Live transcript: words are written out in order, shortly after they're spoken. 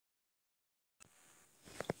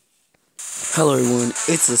Hello everyone,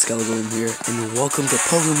 it's the Skeleton here, and welcome to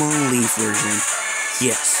Pokemon Leaf version.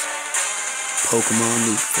 Yes, Pokemon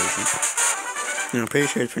Leaf version. And I'm pretty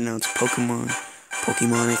sure it's pronounced Pokemon,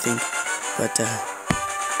 I think, but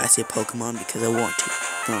I say Pokemon because I want to,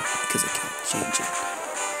 not because I can't change it.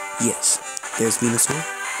 Yes, there's Venusaur.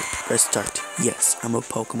 Press start. Yes, I'm a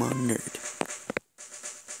Pokemon nerd.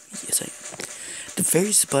 Yes, I am. The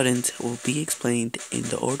various buttons will be explained in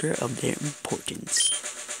the order of their importance.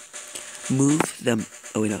 Move the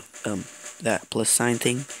that plus sign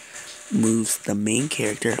thing moves the main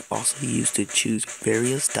character, also used to choose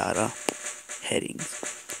various data headings,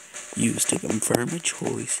 used to confirm a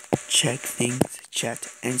choice, check things, chat,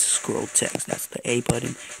 and scroll text. That's the A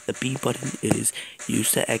button. The B button is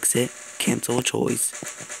used to exit, cancel a choice,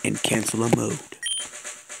 and cancel a mode.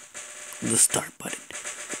 The start button.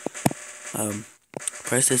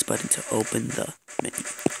 Press this button to open the menu.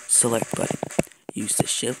 Select button. Used to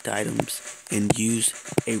shift items and use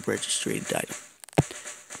a registered item.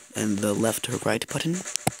 And the left or right button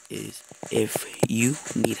is if you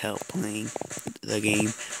need help playing the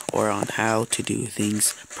game or on how to do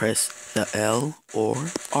things, press the L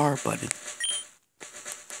or R button.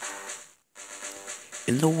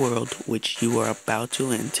 In the world which you are about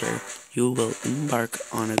to enter, you will embark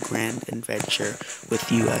on a grand adventure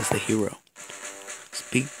with you as the hero.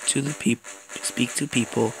 Speak to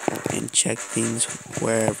people and check things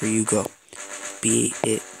wherever you go. Be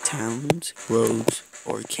it towns, roads,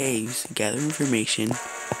 or caves, gather information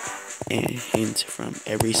and hints from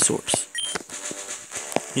every source.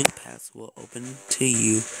 New paths will open to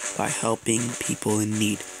you by helping people in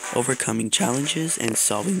need, overcoming challenges, and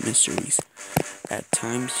solving mysteries. At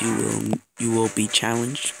times you will be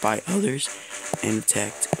challenged by others and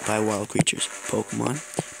attacked by wild creatures. Pokemon,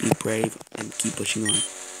 be brave and keep pushing on.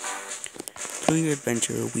 Through your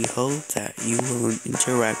adventure, we hope that you will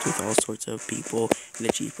interact with all sorts of people and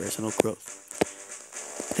achieve personal growth.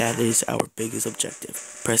 That is our biggest objective.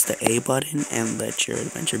 Press the A button and let your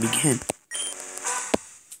adventure begin.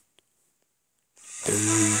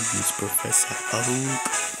 It's Professor Oak.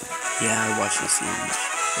 Yeah, I watched this series.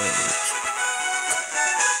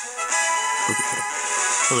 Okay.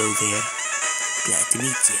 Hello there. Glad to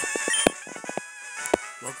meet you.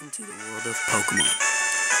 Welcome to the world of Pokemon.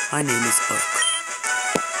 My name is Oak.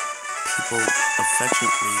 People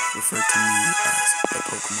affectionately refer to me as the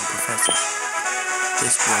Pokemon Professor.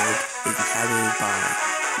 This world is inhabited far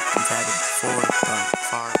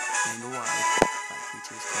and wide by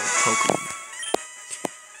creatures called Pokemon.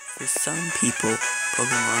 For some people,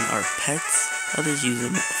 Pokemon are pets, others use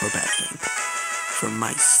them for battling. For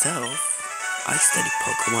myself, I study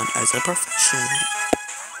Pokemon as a profession.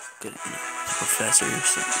 Good, professor.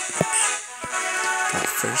 But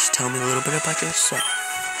first, tell me a little bit about yourself.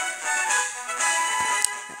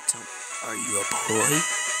 Now tell me, are you a boy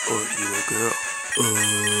or are you a girl?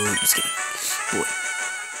 Just kidding. Boy.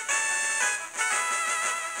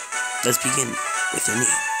 Let's begin with your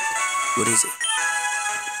name. What is it?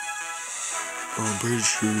 I'm pretty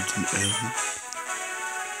sure it's an M.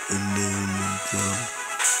 And then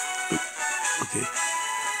it's, okay.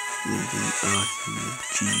 And then I, and then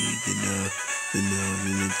G, then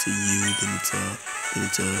it's a U, then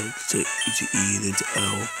it's a E, then it's a L.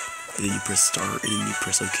 And then you press start, and then you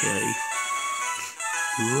press OK.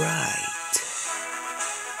 Right.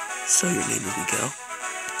 So your name is Miguel?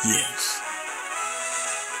 Yes.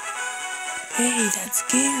 Hey, that's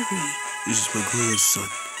Gary. This is my grandson.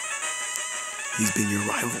 He's been your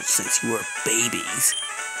rival since you were babies.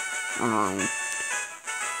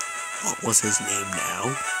 What was his name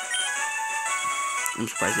now? I'm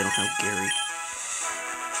surprised they don't have Gary.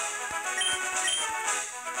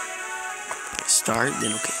 Start,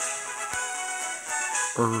 then okay.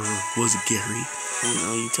 Was it Gary? I don't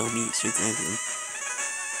know, you tell me, it's your grandson.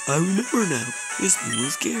 I remember now. His name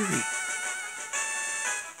was Gary.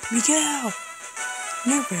 Miguel!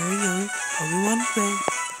 Your very own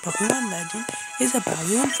Pokemon legend is about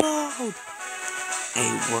to unfold. A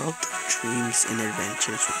world of dreams and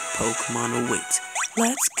adventures with Pokemon awaits.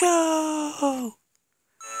 Let's go!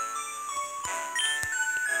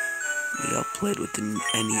 Miguel played with the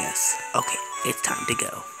NES. Okay, it's time to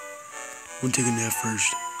go. I'm taking that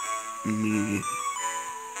first.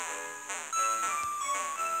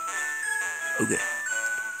 Okay.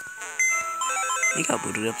 You got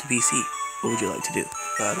booted up to PC. What would you like to do?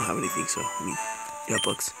 I don't have anything, so, you got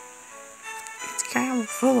books. It's kind of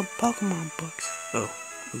full of Pokemon books. Oh.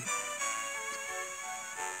 Okay.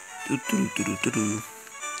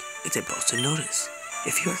 It's a posted notice.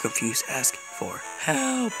 If you are confused, ask for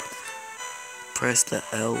help. Press the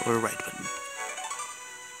L or right button.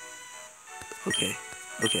 Okay.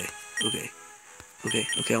 Okay,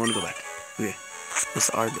 I want to go back. Okay, what's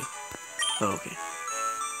the R do? Oh, okay.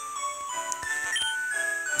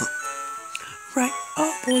 Right,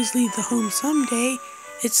 all boys leave the home someday.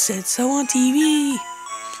 It said so on TV.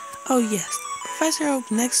 Oh yes, Professor Oak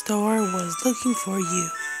next door was looking for you.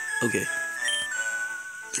 Okay.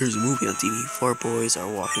 There's a movie on TV. 4 boys are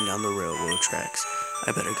walking down the railroad tracks.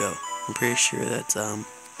 I better go. I'm pretty sure that's, no,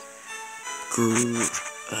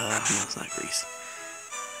 it's not Grease.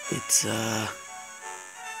 It's,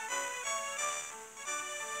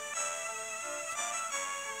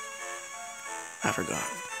 I forgot.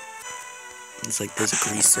 It's like there's a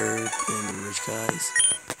greaser and the rich guys.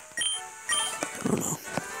 I don't know.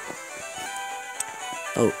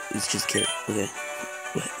 Oh, it's just carrot. Okay.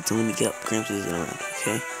 Wait, it's only Miguel. Gramps isn't around.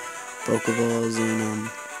 Okay. Pokeballs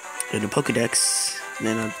and a Pokedex. And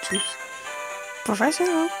then I'll just. Professor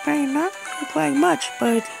Oak may not be playing much,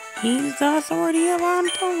 but he's the authority on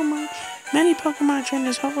Pokemon. Many Pokemon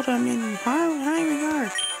trainers hold him in high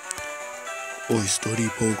regard. I study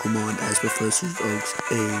Pokemon as Professor Oak's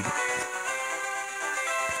aide.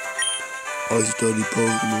 I study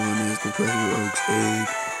Pokemon as Professor Oak's aide.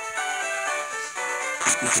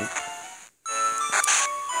 Okay.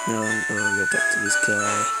 Now I'm gonna talk to this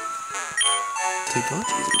guy.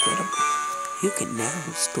 Technology is incredible. You can now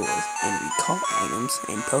store and recall items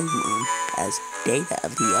and Pokemon as data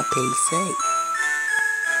of the PC.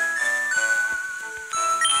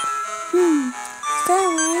 Is that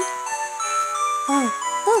right?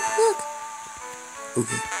 Oh, look!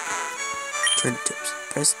 Okay. Trend tips.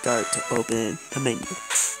 Press start to open the menu.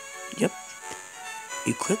 Yep.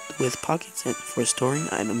 Equipped with Pocket Scent for storing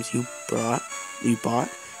items you bought,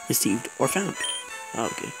 received, or found. Oh,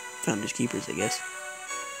 okay. Founders keepers, I guess.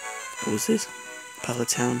 What was this? Pallet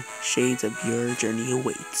Town, shades of your journey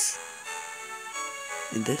awaits.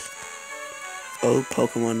 And this? Oh,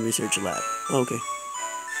 Pokemon Research Lab. Oh, okay. Do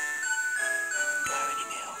I have any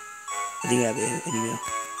mail? I think I have any mail.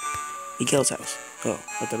 Miguel's house. Oh,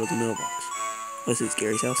 I thought it was a mailbox. What's this?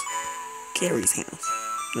 Gary's house? Gary's house.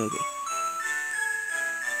 Okay.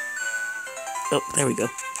 Oh, there we go.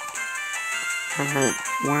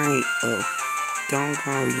 Wait. Oh. Don't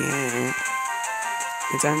go yet.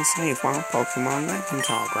 It's unsafe while Pokemon live in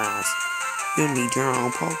tall grass. You need your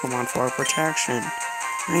own Pokemon for protection.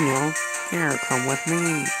 I know. Here, come with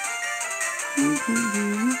me.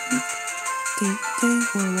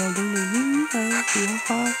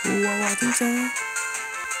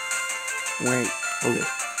 Wait, okay.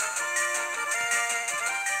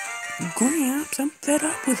 Gramps, I'm fed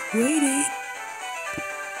up with waiting.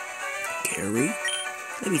 Gary?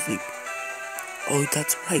 Let me think. Oh,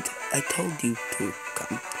 that's right. I told you to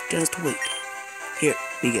come. Just wait. Here,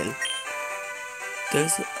 Miguel.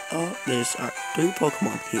 There's our 3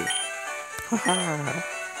 Pokemon here. Haha.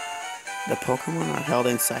 The Pokemon are held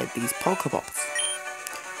inside these Pokeballs.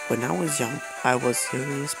 When I was young, I was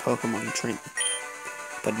serious Pokemon trainer.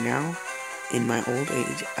 But now, in my old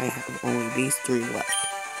age, I have only these 3 left.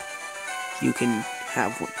 You can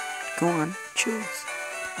have one. Go on, choose.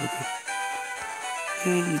 Okay.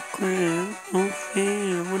 Hey, Graham, oh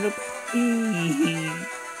fair, what about me?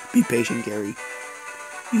 Be patient, Gary.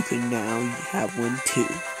 You can now have one too.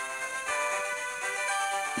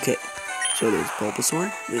 Okay, so there's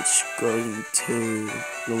Bulbasaur, which grows into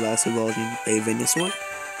the last evolution, a Venusaur.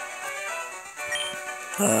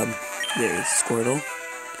 There's Squirtle.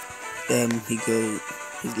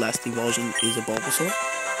 His last evolution is a Bulbasaur.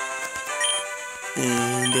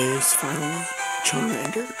 And there's finally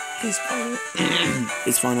Charmander.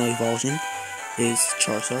 His final evolution is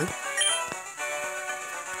Charizard.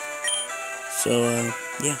 So,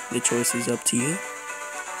 yeah, the choice is up to you.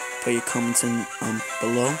 Put your comments in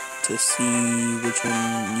below to see which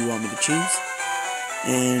one you want me to choose.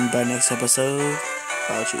 And by next episode,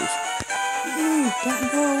 I'll choose. Hey,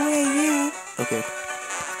 don't go away yet. Okay.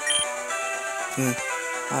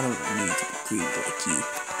 I don't need to be green like you.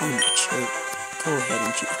 I'm not sure. Go ahead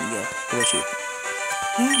and choose Miguel. What about you?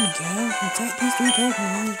 Yeah, Miguel, inside these 3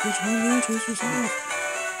 Pokemon, which one do you choose yourself?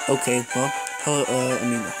 Okay, well,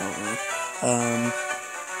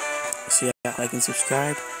 so yeah, like and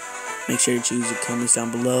subscribe. Make sure to choose your comments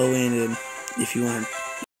down below, and if you want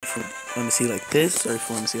to see like this, or if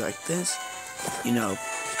you want to see like this, you know,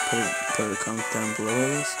 put a comment down below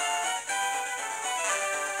always.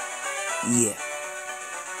 Yeah.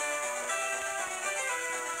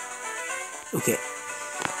 Okay.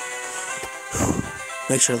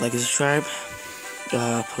 Make sure to like and subscribe.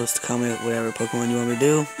 Post a comment, whatever Pokemon you want me to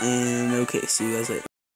do. And okay, see you guys later.